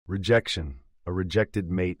Rejection, a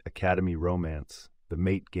Rejected Mate Academy Romance, The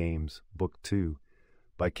Mate Games, Book 2,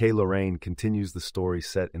 by Loraine continues the story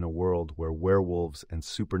set in a world where werewolves and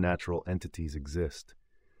supernatural entities exist.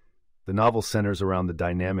 The novel centers around the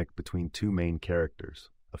dynamic between two main characters,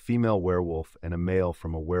 a female werewolf and a male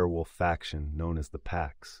from a werewolf faction known as the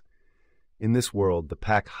Packs. In this world, the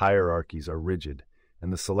pack hierarchies are rigid,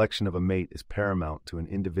 and the selection of a mate is paramount to an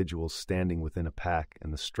individual's standing within a pack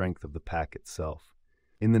and the strength of the pack itself.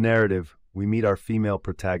 In the narrative, we meet our female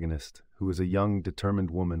protagonist, who is a young,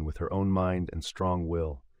 determined woman with her own mind and strong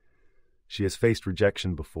will. She has faced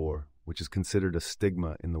rejection before, which is considered a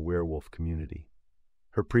stigma in the werewolf community.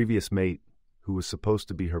 Her previous mate, who was supposed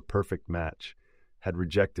to be her perfect match, had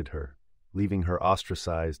rejected her, leaving her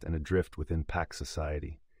ostracized and adrift within pack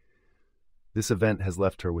society. This event has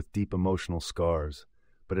left her with deep emotional scars,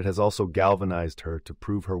 but it has also galvanized her to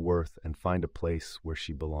prove her worth and find a place where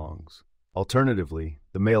she belongs. Alternatively,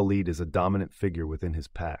 the male lead is a dominant figure within his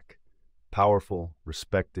pack, powerful,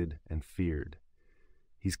 respected, and feared.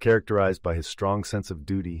 He's characterized by his strong sense of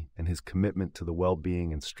duty and his commitment to the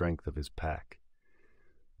well-being and strength of his pack.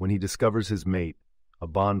 When he discovers his mate, a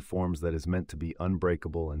bond forms that is meant to be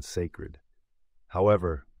unbreakable and sacred.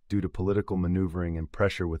 However, due to political maneuvering and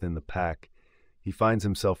pressure within the pack, he finds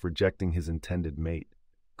himself rejecting his intended mate,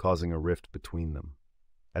 causing a rift between them.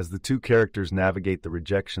 As the two characters navigate the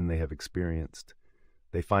rejection they have experienced,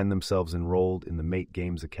 they find themselves enrolled in the Mate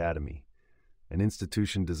Games Academy, an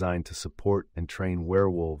institution designed to support and train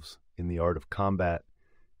werewolves in the art of combat,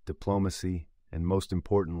 diplomacy, and most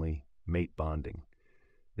importantly, mate bonding.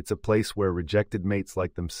 It's a place where rejected mates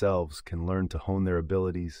like themselves can learn to hone their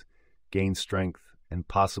abilities, gain strength, and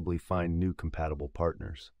possibly find new compatible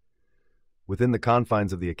partners. Within the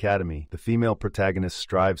confines of the academy, the female protagonist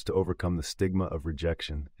strives to overcome the stigma of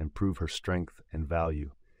rejection and prove her strength and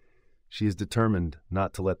value. She is determined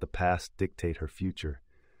not to let the past dictate her future,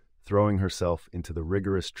 throwing herself into the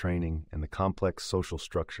rigorous training and the complex social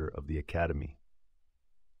structure of the academy.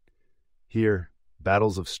 Here,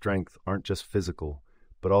 battles of strength aren't just physical,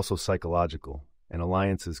 but also psychological, and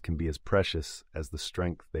alliances can be as precious as the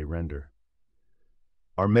strength they render.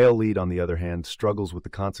 Our male lead, on the other hand, struggles with the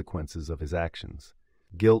consequences of his actions.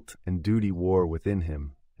 Guilt and duty war within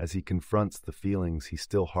him as he confronts the feelings he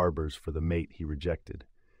still harbors for the mate he rejected.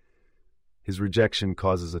 His rejection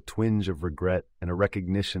causes a twinge of regret and a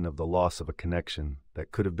recognition of the loss of a connection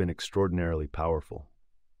that could have been extraordinarily powerful.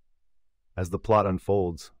 As the plot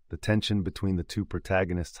unfolds, the tension between the two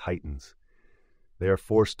protagonists heightens. They are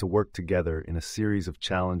forced to work together in a series of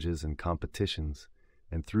challenges and competitions,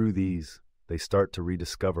 and through these, they start to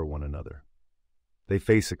rediscover one another. They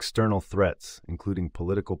face external threats, including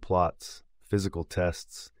political plots, physical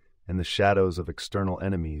tests, and the shadows of external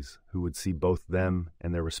enemies who would see both them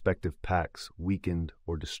and their respective packs weakened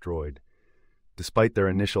or destroyed. Despite their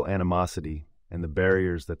initial animosity and the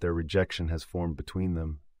barriers that their rejection has formed between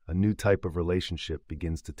them, a new type of relationship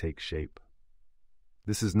begins to take shape.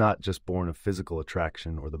 This is not just born of physical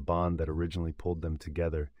attraction or the bond that originally pulled them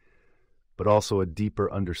together, but also a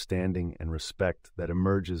deeper understanding and respect that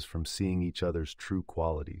emerges from seeing each other's true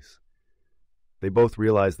qualities. They both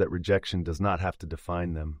realize that rejection does not have to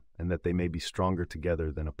define them, and that they may be stronger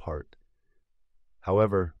together than apart.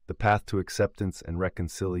 However, the path to acceptance and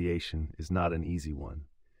reconciliation is not an easy one.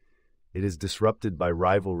 It is disrupted by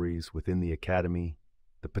rivalries within the academy,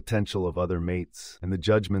 the potential of other mates, and the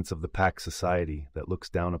judgments of the pack society that looks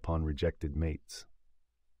down upon rejected mates.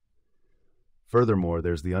 Furthermore,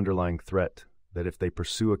 there's the underlying threat that if they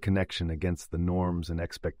pursue a connection against the norms and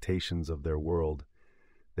expectations of their world,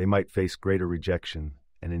 they might face greater rejection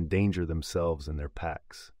and endanger themselves and their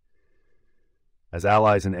packs. As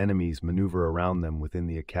allies and enemies maneuver around them within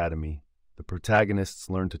the academy, the protagonists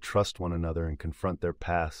learn to trust one another and confront their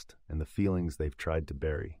past and the feelings they've tried to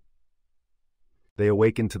bury. They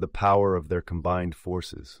awaken to the power of their combined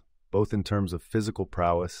forces, both in terms of physical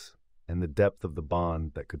prowess and the depth of the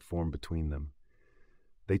bond that could form between them.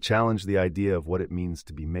 They challenge the idea of what it means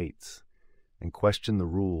to be mates, and question the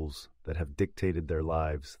rules that have dictated their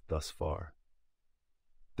lives thus far.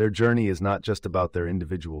 Their journey is not just about their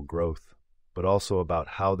individual growth, but also about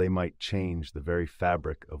how they might change the very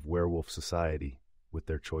fabric of werewolf society with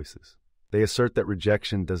their choices. They assert that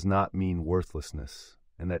rejection does not mean worthlessness,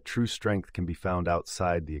 and that true strength can be found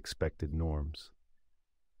outside the expected norms.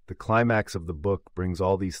 The climax of the book brings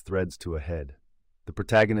all these threads to a head. The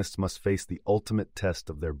protagonists must face the ultimate test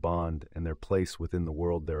of their bond and their place within the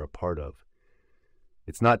world they're a part of.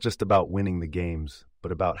 It's not just about winning the games,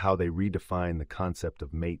 but about how they redefine the concept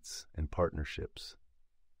of mates and partnerships.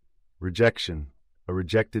 Rejection, a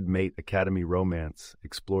Rejected Mate Academy romance,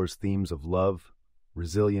 explores themes of love,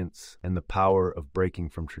 resilience, and the power of breaking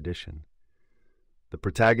from tradition. The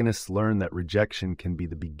protagonists learn that rejection can be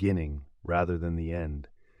the beginning rather than the end,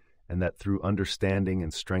 and that through understanding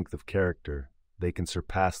and strength of character, they can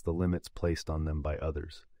surpass the limits placed on them by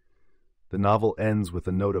others. The novel ends with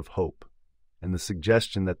a note of hope, and the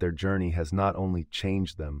suggestion that their journey has not only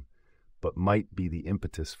changed them, but might be the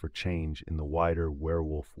impetus for change in the wider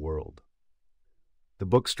werewolf world. The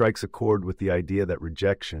book strikes a chord with the idea that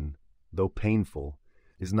rejection, though painful,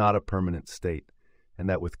 is not a permanent state, and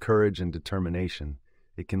that with courage and determination,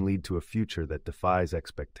 it can lead to a future that defies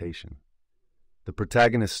expectation. The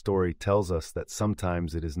protagonist's story tells us that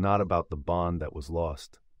sometimes it is not about the bond that was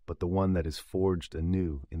lost, but the one that is forged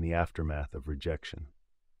anew in the aftermath of rejection.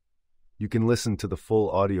 You can listen to the full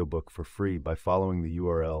audiobook for free by following the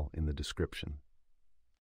URL in the description.